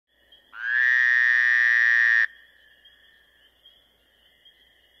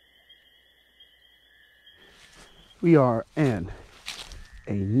We are in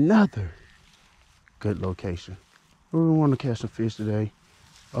another good location. We want to catch some fish today,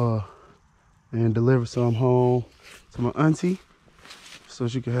 and deliver some home to my auntie so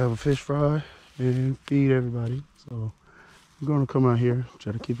she can have a fish fry and feed everybody. So we're gonna come out here,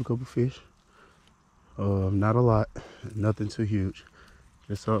 try to keep a couple fish. Not a lot, nothing too huge.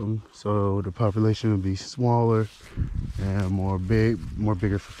 Just something so the population will be smaller and more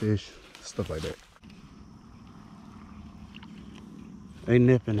bigger for fish, stuff like that. They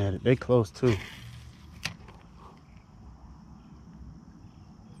nipping at it. They close too.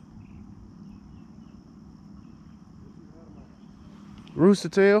 Rooster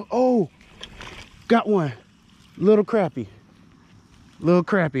tail. Oh, got one. Little crappie. Little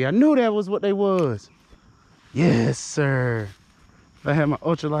crappie. I knew that was what they was. Yes, sir. If I had my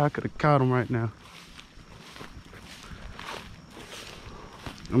ultralight, I could have caught them right now.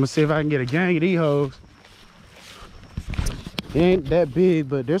 I'm gonna see if I can get a gang of these hoes. It ain't that big,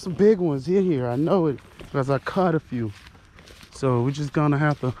 but there's some big ones in here. I know it because I caught a few. So we're just gonna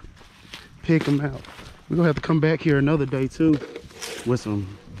have to pick them out. We're gonna have to come back here another day too with some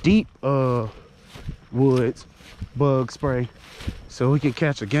deep woods bug spray so we can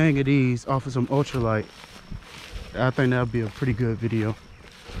catch a gang of these off of some ultralight. I think that'll be a pretty good video.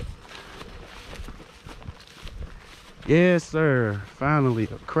 Yes, sir. Finally,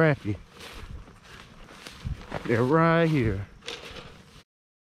 a crappie. They're right here.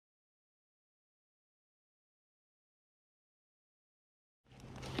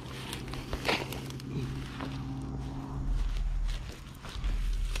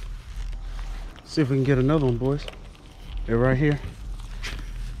 See if we can get another one, boys. They're right here.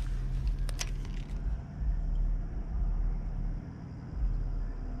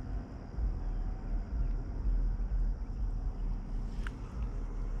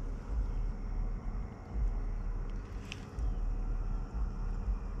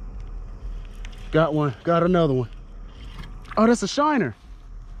 Got one. Got another one. Oh, that's a shiner.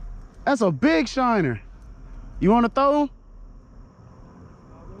 That's a big shiner. You want to throw him?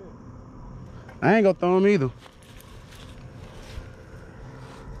 I ain't gonna throw him either.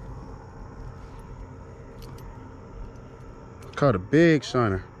 Caught a big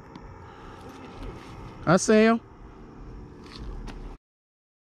shiner. I see him.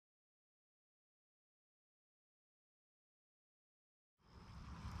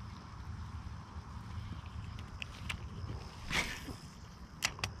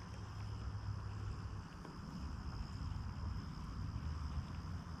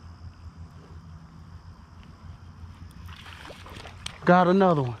 Got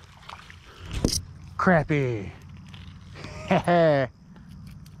another one. Crappie.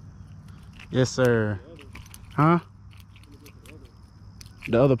 Yes, sir. Huh?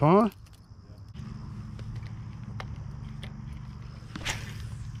 The other pond?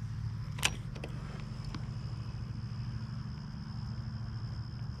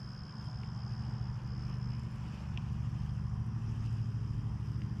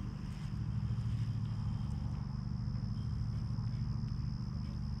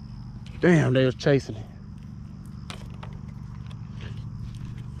 Damn, they was chasing it.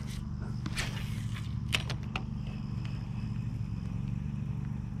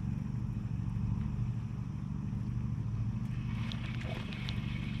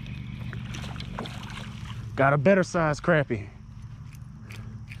 Got a better size crappie.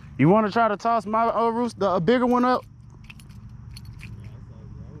 You want to try to toss my rooster, a bigger one up?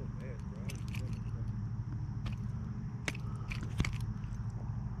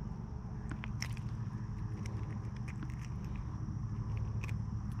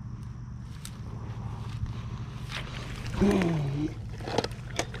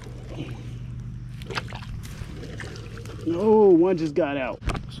 Oh, one just got out.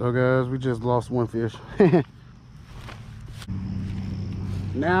 So guys, we just lost one fish.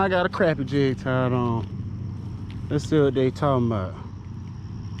 Now I got a crappie jig tied on. Let's see what they talking about.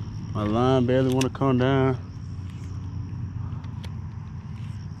 My line barely want to come down.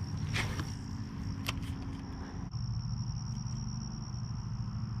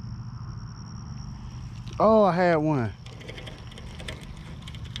 Oh, I had one.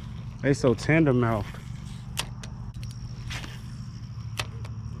 They so tender mouthed.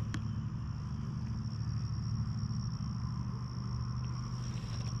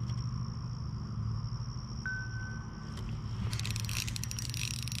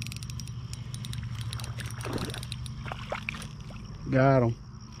 Got him.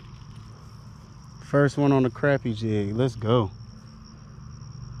 First one on the crappie jig. Let's go.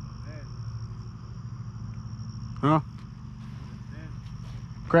 Huh?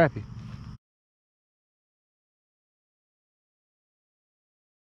 Crappie.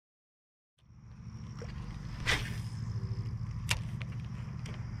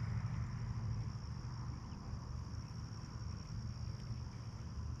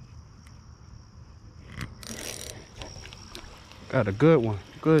 Got a good one,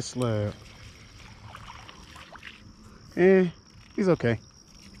 good slab. And he's okay.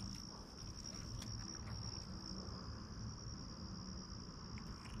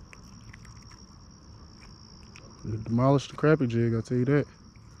 You demolished the crappie jig, I'll tell you that.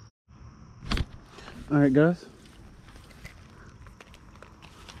 All right, guys.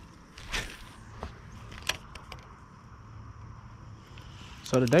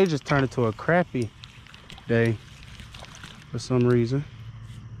 So today just turned into a crappie day for some reason.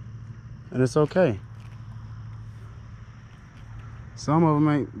 And it's okay. Some of them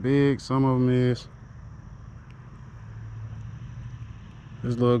ain't big, some of them is.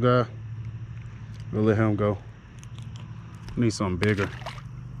 This little guy, we'll let him go. Need something bigger.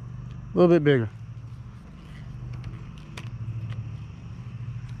 A little bit bigger.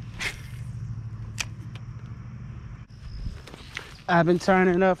 I've been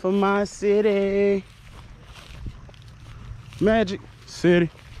turning up for my city. Magic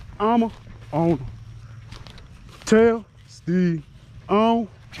City. I'm a owner. Tell Steve I don't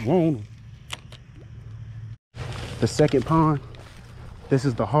want him. The second pond. This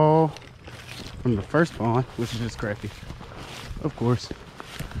is the haul from the first pond, which is just crappie, of course.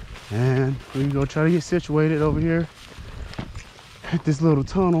 And we go try to get situated over here at this little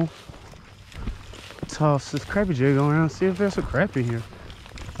tunnel. Toss this crappie jig around, see if there's a crappie here.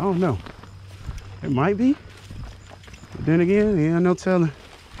 I don't know. It might be. But then again, yeah, no telling.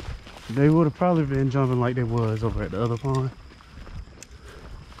 They would have probably been jumping like they was over at the other pond.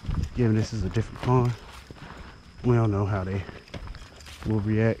 Given this is a different pond, we don't know how they will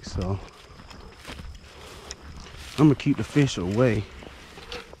react, so I'm gonna keep the fish away.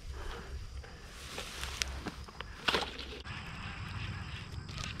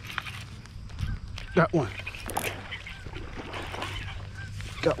 Got one.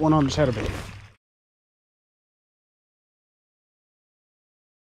 Got one on the chatterbait.